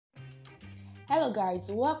Hello guys,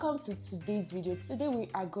 welcome to today's video. Today we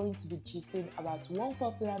are going to be gisting about one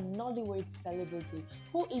popular Nollywood celebrity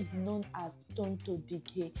who is known as Tonto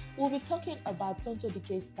Dikeh. We'll be talking about Tonto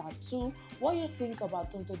Dikeh's tattoo, what you think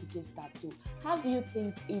about Tonto Dikeh's tattoo, how do you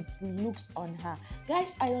think it looks on her.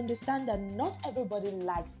 Guys, I understand that not everybody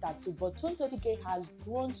likes tattoo, but Tonto Dikeh has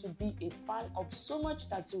grown to be a fan of so much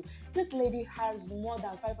tattoo. This lady has more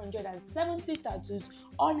than 570 tattoos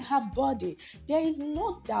on her body. There is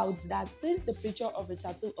no doubt that since the picture of a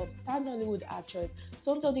tattoo of star Nollywood actress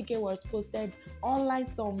Tonto Dikeh was posted online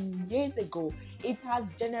some years ago, it has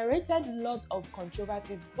generated lots of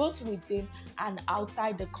controversies both within and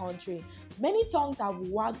outside the country. Many tongues have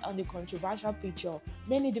wagged on the controversial picture.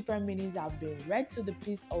 Many different meanings have been read to the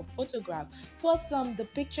piece of photograph. For some, the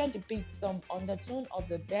picture depicts some undertone of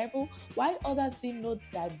the devil, while others see no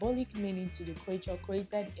diabolic meaning to the creature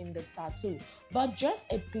created in the tattoo, but just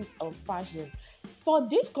a piece of fashion. For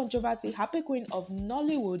this controversy, Happy Queen of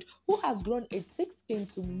Nollywood, who has grown a thick skin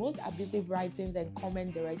to most abusive writings and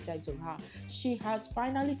comments directed to her, she has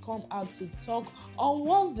finally come out to talk on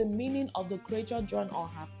what the meaning of the creature drawn on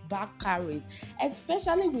her back carries,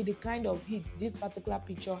 especially with the kind of hit this particular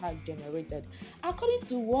picture has generated. According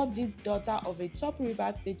to what this daughter of a top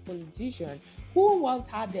River State politician who once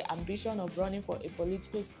had the ambition of running for a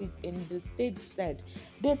political seat in the state said,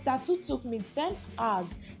 "The tattoo took me 10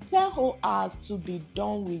 whole hours to be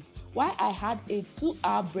done with, while I had a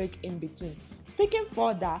 2-hour break in between." Speaking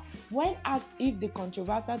further, when asked if the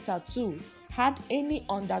controversial tattoo had any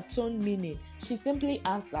undertone meaning, she simply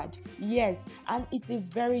answered, "Yes, and it is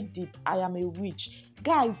very deep. I am a witch."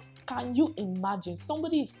 Guys, can you imagine?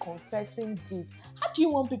 Somebody is confessing this. How do you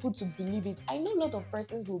want people to believe it? I know a lot of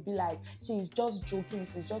persons will be like, she is just joking,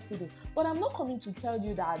 she's just kidding. But I'm not coming to tell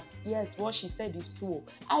you that, yes, what she said is true.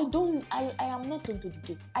 I am not Tonto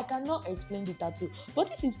Dikeh. I cannot explain the tattoo. But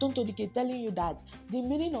this is Tonto Dikeh telling you that the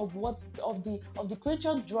meaning of the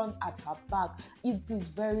creature drawn at her back, it is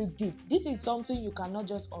very deep. This is something you cannot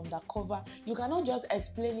just undercover. You cannot just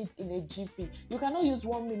explain it in a jiffy. You cannot use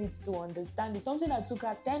 1 minute to understand it. Something that took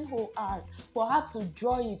her 10 whole hours for her to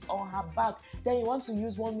draw it on her back. Then you want to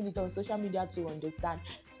use 1 minute on social media to understand.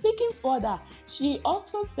 Speaking further, she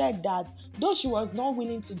also said that though she was not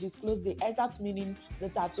willing to disclose the exact meaning the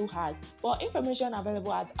tattoo has, for information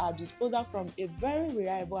available at our disposal from a very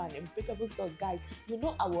reliable and impeccable source, guys, you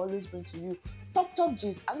know I will always bring to you top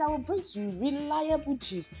gist, and I will bring to you reliable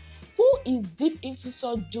gist. Who is deep into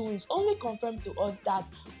such doings only confirmed to us that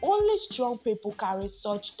only strong people carry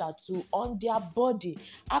such tattoo on their body.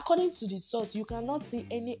 According to the source, you cannot see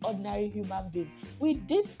any ordinary human being with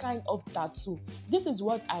this kind of tattoo. This is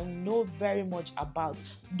what I know very much about.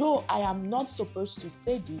 Though I am not supposed to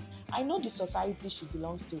say this, I know the society she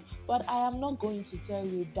belongs to, but I am not going to tell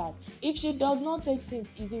you that. If she does not take things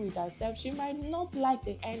easy with herself, she might not like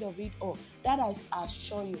the end of it all. That I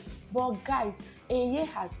assure you. But guys, a year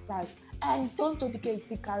has passed and Tonto Dikeh is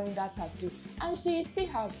still carrying that tattoo, and she is still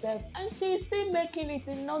herself, and she is still making it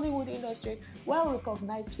in Nollywood industry,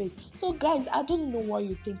 well-recognized face. So guys, I don't know what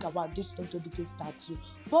you think about this Tonto Dikeh's tattoo,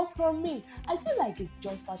 but for me, I feel like it's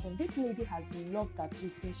just fashion. This lady has loved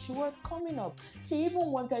tattoos since she was coming up. She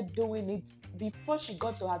even wanted doing it before she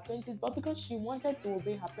got to her 20s, but because she wanted to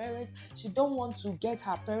obey her parents, she don't want to get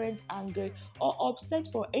her parents angry or upset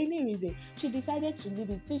for any reason, she decided to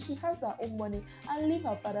leave it till she has her own money and leave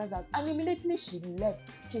her father's house. And immediately she left,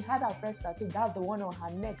 she had her first tattoo, that's the one on her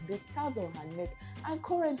neck, the stars on her neck. And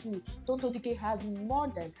currently Tonto Dikeh has more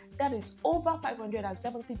than, that is over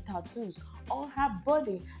 570 tattoos on her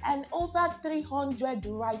body and over 300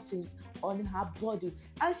 writings on her body.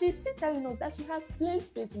 And she's still telling us that she has plain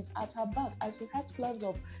spaces at her back and she has plans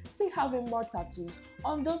of still having more tattoos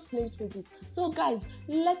on those plain spaces. So guys,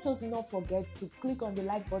 let us not forget to click on the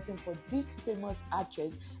like button for this famous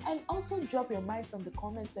actress, and also drop your minds on the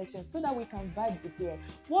comment section so that we can vibe with her.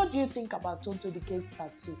 What do you think about Tonto Dikeh's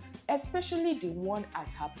tattoo, especially the one at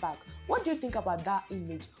her back? What do you think about that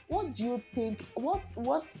image? What do you think, what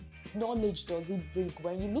knowledge does it bring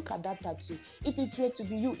when you look at that tattoo? If it were to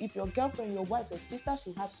be you, if your girlfriend, your wife, your sister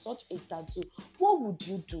should have such a tattoo, what would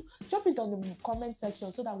you do? Drop it on the comment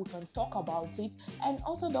section so that we can talk about it. And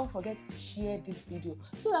also don't forget to share this video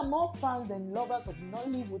so that more fans and lovers of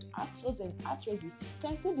Nollywood actors and actresses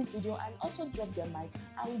can see this video and also drop their mic,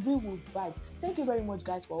 and we will vibe. Thank you very much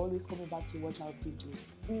guys for always coming back to watch our videos.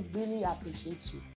 We really appreciate you.